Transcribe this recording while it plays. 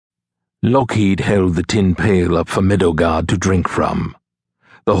Lockheed held the tin pail up for Meadowguard to drink from.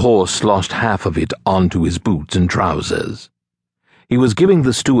 The horse sloshed half of it onto his boots and trousers. He was giving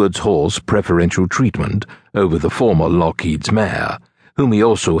the steward's horse preferential treatment over the former Lockheed's mare, whom he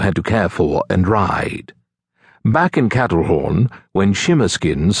also had to care for and ride. Back in Cattlehorn, when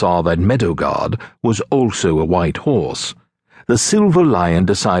Shimmerskin saw that Meadowguard was also a white horse, the Silver Lion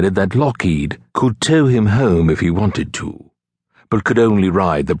decided that Lockheed could tow him home if he wanted to, but could only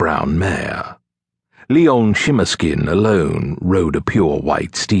ride the brown mare. Leon Shimmerskin alone rode a pure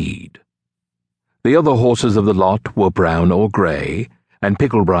white steed. The other horses of the lot were brown or grey, and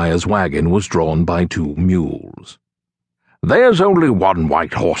Picklebriar's wagon was drawn by 2 mules. "There's only one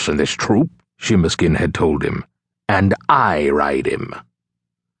white horse in this troop," Shimmerskin had told him, "and I ride him."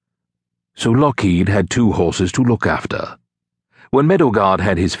 So Lockheed had 2 horses to look after. When Meadowguard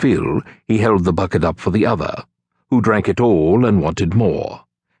had his fill, he held the bucket up for the other, who drank it all and wanted more.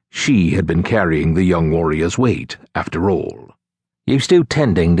 She had been carrying the young warrior's weight, after all. "You still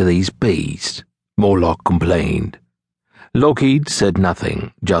tending to these beasts?" Morlock complained. Lockheed said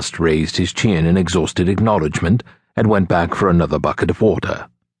nothing, just raised his chin in exhausted acknowledgement and went back for another bucket of water.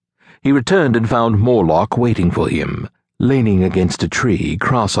 He returned and found Morlock waiting for him, leaning against a tree,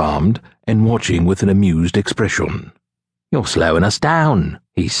 cross-armed, and watching with an amused expression. "You're slowing us down,"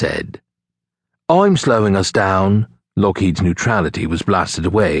 he said. "I'm slowing us down." Lockheed's neutrality was blasted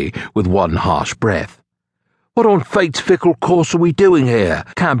away with one harsh breath. "What on fate's fickle course are we doing here,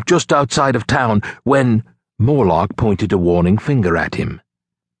 camped just outside of town, when—" Morlock pointed a warning finger at him.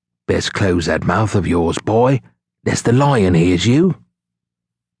 "Best close that mouth of yours, boy, lest the lion hears you."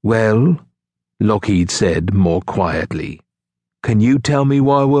 "Well," Lockheed said more quietly, "can you tell me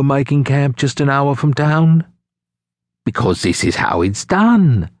why we're making camp just an hour from town?" "Because this is how it's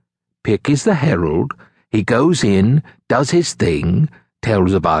done. Pick is the herald. He goes in, does his thing,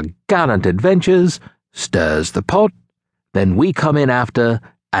 tells of our gallant adventures, stirs the pot, then we come in after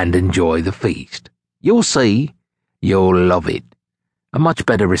and enjoy the feast. You'll see. You'll love it. A much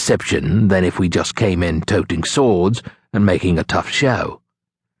better reception than if we just came in toting swords and making a tough show.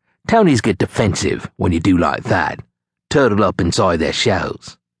 Townies get defensive when you do like that, turtle up inside their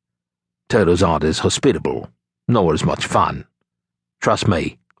shells. Turtles aren't as hospitable, nor as much fun. Trust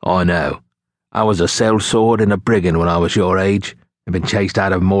me, I know. I was a sellsword and a brigand when I was your age, and been chased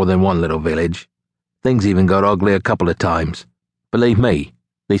out of more than one little village. Things even got ugly a couple of times. Believe me,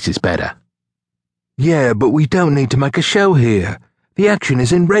 this is better." "Yeah, but we don't need to make a show here. The action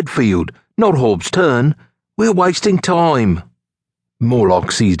is in Redfield, not Horb's turn. We're wasting time."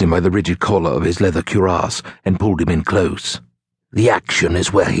 Morlock seized him by the rigid collar of his leather cuirass and pulled him in close. "The action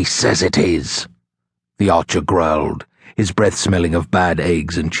is where he says it is," the archer growled, his breath smelling of bad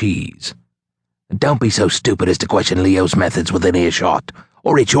eggs and cheese. "Don't be so stupid as to question Leo's methods within earshot,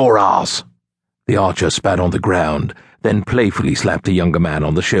 or it's your arse." The archer spat on the ground, then playfully slapped the younger man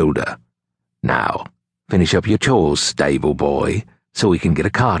on the shoulder. "Now, finish up your chores, stable boy, so we can get a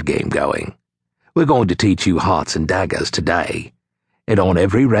card game going. We're going to teach you hearts and daggers today, and on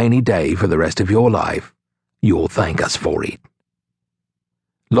every rainy day for the rest of your life, you'll thank us for it."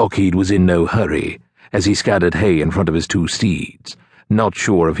 Lockheed was in no hurry, as he scattered hay in front of his 2 steeds, not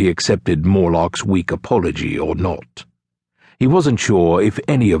sure if he accepted Morlock's weak apology or not. He wasn't sure if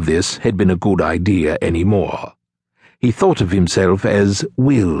any of this had been a good idea anymore. He thought of himself as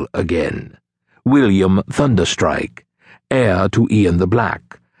Will again, William Thunderstrike, heir to Ian the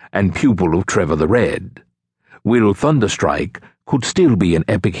Black, and pupil of Trevor the Red. Will Thunderstrike could still be an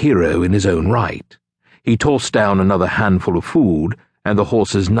epic hero in his own right. He tossed down another handful of food, and the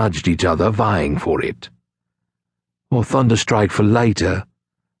horses nudged each other, vying for it. "Or Thunderstrike for later,"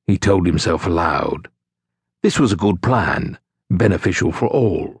 he told himself aloud. This was a good plan, beneficial for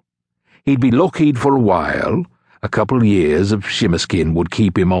all. He'd be Lockheed for a while. A couple years of Shimmerskin would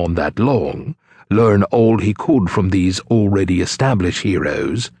keep him on that long, learn all he could from these already established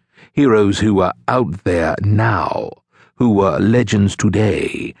heroes who were out there now, who were legends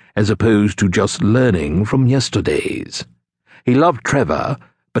today, as opposed to just learning from yesterday's. He loved Trevor,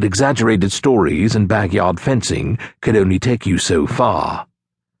 but exaggerated stories and backyard fencing could only take you so far.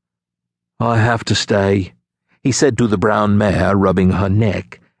 "I have to stay," he said to the brown mare, rubbing her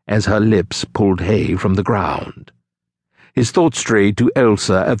neck as her lips pulled hay from the ground. His thoughts strayed to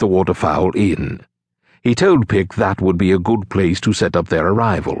Elsa at the Waterfowl Inn. He told Pick that would be a good place to set up their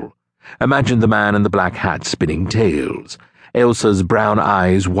arrival. Imagine the man in the black hat spinning tales, Elsa's brown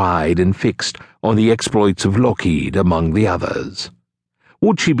eyes wide and fixed on the exploits of Lockheed among the others.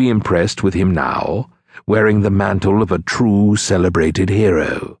 Would she be impressed with him now, wearing the mantle of a true celebrated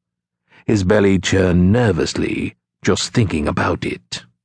hero? His belly churned nervously, just thinking about it.